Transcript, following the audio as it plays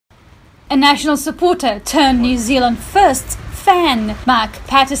A national supporter turned New Zealand First fan, Mark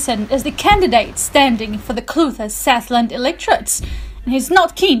Patterson, is the candidate standing for the Clutha-Southland electorate, and he's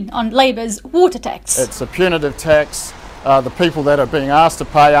not keen on Labour's water tax. It's a punitive tax. The people that are being asked to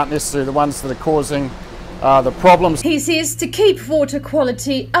pay aren't necessarily the ones that are causing the problems. He says to keep water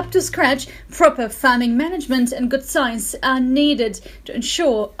quality up to scratch, proper farming management and good science are needed to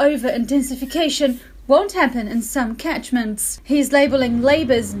ensure over-intensification won't happen in some catchments. He's labelling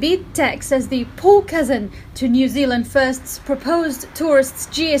Labour's beet tax as the poor cousin to New Zealand First's proposed tourists'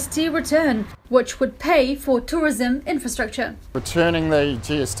 GST return, which would pay for tourism infrastructure. Returning the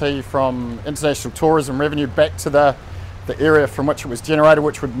GST from international tourism revenue back to the area from which it was generated,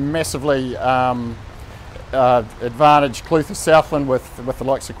 which would massively advantage Clutha-Southland with the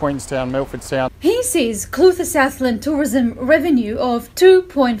likes of Queenstown, Milfordstown. He says Clutha-Southland tourism revenue of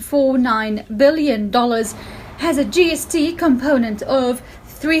 $2.49 billion has a GST component of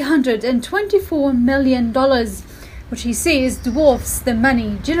 $324 million, which he says dwarfs the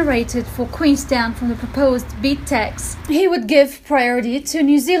money generated for Queenstown from the proposed beet tax. He would give priority to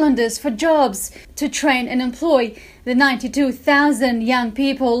New Zealanders for jobs, to train and employ the 92,000 young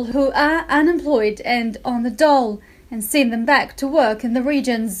people who are unemployed and on the dole, and send them back to work in the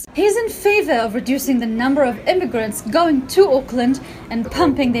regions. He's in favour of reducing the number of immigrants going to Auckland and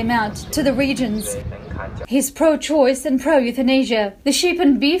pumping them out to the regions. He's pro-choice and pro-euthanasia. The sheep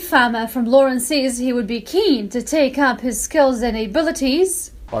and beef farmer from Lawrence says he would be keen to take up his skills and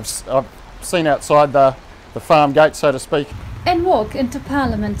abilities. I've seen outside the farm gate, so to speak. And walk into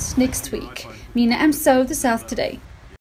Parliament next week. Mina Amso, The South Today.